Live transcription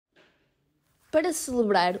Para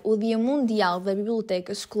celebrar o Dia Mundial da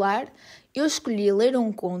Biblioteca Escolar, eu escolhi ler um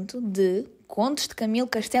conto de Contos de Camilo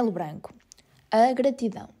Castelo Branco, A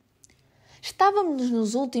Gratidão. Estávamos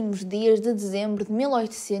nos últimos dias de dezembro de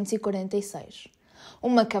 1846.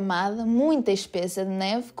 Uma camada muito espessa de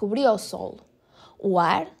neve cobria o solo. O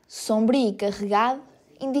ar, sombrio e carregado,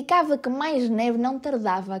 indicava que mais neve não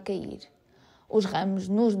tardava a cair. Os ramos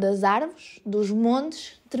nus das árvores, dos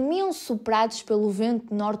montes, tremiam soprados pelo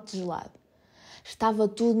vento norte gelado. Estava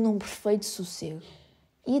tudo num perfeito sossego.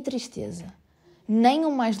 E a tristeza? Nem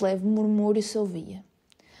o mais leve murmúrio se ouvia.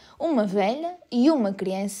 Uma velha e uma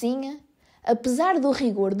criancinha, apesar do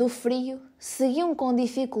rigor do frio, seguiam com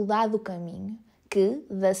dificuldade o caminho que,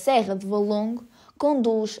 da Serra de Valongo,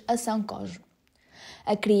 conduz a São Cosme.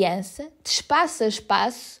 A criança, de espaço a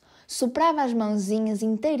espaço, soprava as mãozinhas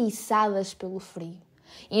inteiriçadas pelo frio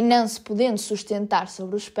e, não se podendo sustentar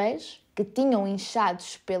sobre os pés, que tinham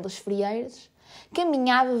inchados pelas frieiras,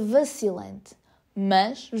 caminhava vacilante,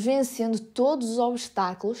 mas vencendo todos os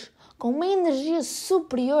obstáculos com uma energia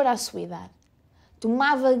superior à sua idade.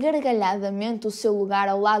 Tomava gargalhadamente o seu lugar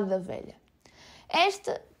ao lado da velha.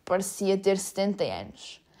 Esta parecia ter 70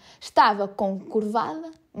 anos. Estava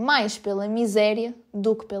concurvada mais pela miséria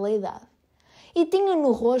do que pela idade. E tinha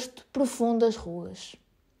no rosto profundas rugas.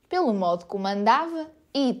 Pelo modo como andava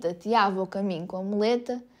e tateava o caminho com a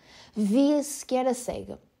muleta, via-se que era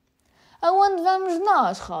cega. "Aonde vamos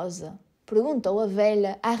nós, Rosa?" perguntou a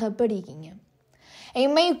velha à rapariguinha. "Em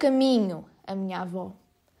meio caminho, a minha avó."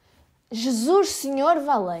 "Jesus Senhor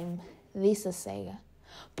valei-me", disse a cega,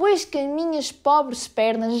 "pois que as minhas pobres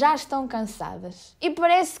pernas já estão cansadas e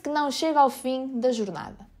parece que não chega ao fim da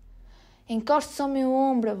jornada." "Encoste-se ao meu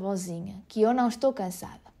ombro, avózinha, que eu não estou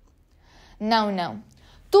cansada." Não,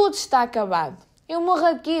 tudo está acabado. Eu morro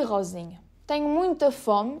aqui, Rosinha. Tenho muita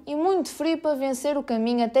fome e muito frio para vencer o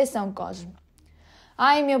caminho até São Cosme."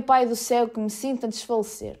 "Ai, meu pai do céu, que me sinto a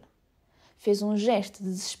desfalecer." Fez um gesto de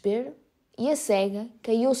desespero e a cega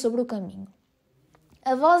caiu sobre o caminho.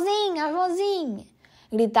 Avózinha,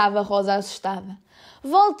 gritava Rosa assustada.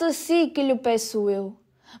 "Volta-se que lhe peço eu.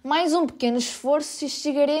 Mais um pequeno esforço e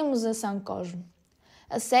chegaremos a São Cosme."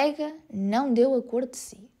 A cega não deu a cor de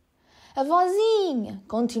si. "Avózinha",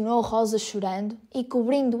 continuou Rosa chorando e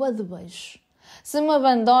cobrindo-a de beijos. "Se me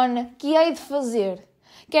abandona, que hei de fazer?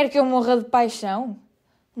 Quer que eu morra de paixão?"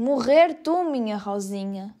 "Morrer tu, minha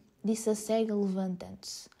Rosinha", disse a cega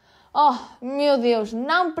levantando-se. "Oh, meu Deus,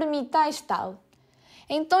 não permitais tal."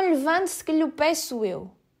 "Então levante-se que lhe peço eu.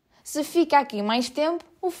 Se fica aqui mais tempo,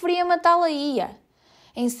 o frio a matá-la-ia.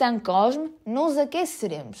 Em São Cosme nos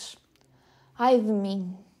aqueceremos." "Ai de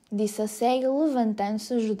mim", disse a cega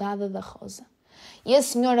levantando-se ajudada da Rosa. "E a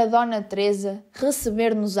senhora Dona Teresa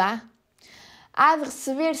receber-nos-á?" "Há de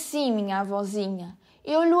receber sim, minha avózinha.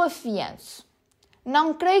 Eu lhe afianço.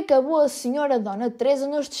 Não creio que a boa senhora Dona Teresa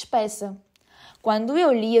nos despeça. Quando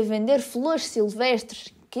eu lhe ia vender flores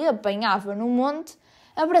silvestres que apanhava no monte,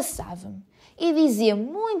 abraçava-me e dizia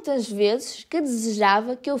muitas vezes que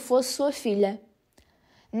desejava que eu fosse sua filha.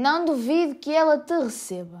 Não duvido que ela te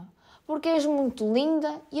receba, porque és muito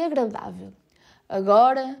linda e agradável.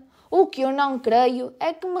 Agora, o que eu não creio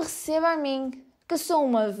é que me receba a mim, que sou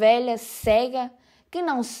uma velha cega que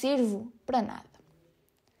não sirvo para nada.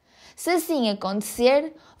 Se assim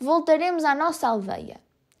acontecer, voltaremos à nossa aldeia,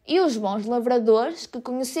 e os bons lavradores que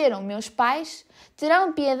conheceram meus pais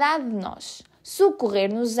terão piedade de nós,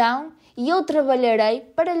 socorrer-nos-ão, e eu trabalharei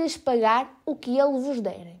para lhes pagar o que eles vos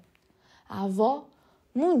derem." A avó,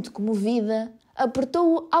 muito comovida,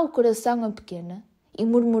 apertou ao coração a pequena e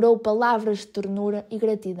murmurou palavras de ternura e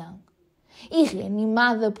gratidão. E,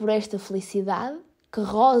 reanimada por esta felicidade, que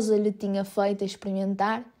Rosa lhe tinha feito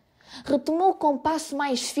experimentar, retomou com passo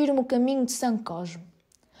mais firme o caminho de São Cosme.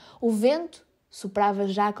 O vento soprava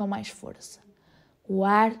já com mais força. O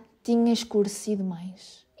ar tinha escurecido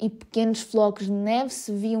mais e pequenos flocos de neve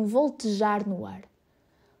se viam voltejar no ar.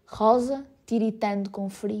 Rosa, tiritando com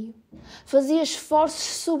frio, fazia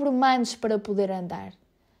esforços sobre-humanos para poder andar,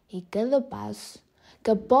 e cada passo que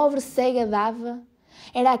a pobre cega dava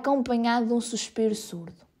era acompanhado de um suspiro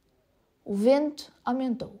surdo. O vento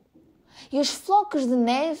aumentou, e os flocos de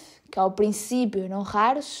neve, que ao princípio eram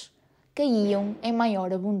raros, caíam em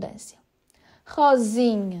maior abundância.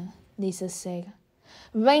 "Rosinha", disse a cega,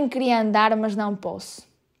 "bem queria andar, mas não posso.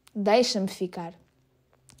 Deixa-me ficar."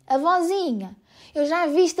 "Avózinha, eu já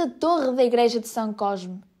viste a torre da igreja de São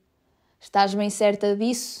Cosme." "Estás bem certa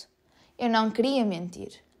disso? Eu não queria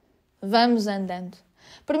mentir." "Vamos andando.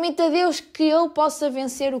 Permita Deus que eu possa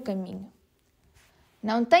vencer o caminho."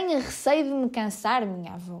 "Não tenha receio de me cansar,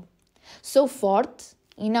 minha avó. Sou forte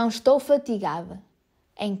e não estou fatigada.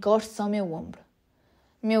 encoste-se ao meu ombro.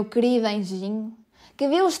 Meu querido anjinho, que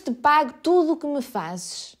Deus te pague tudo o que me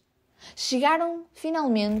fazes. Chegaram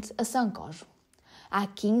finalmente a São Cosme, à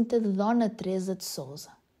quinta de Dona Teresa de Sousa.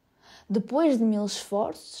 Depois de 1000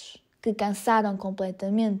 esforços, que cansaram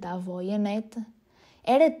completamente a avó e a neta,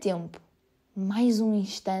 era tempo, mais um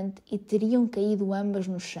instante e teriam caído ambas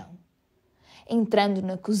no chão. Entrando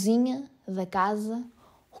na cozinha da casa,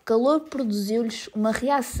 o calor produziu-lhes uma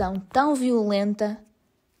reação tão violenta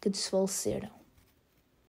que desfaleceram.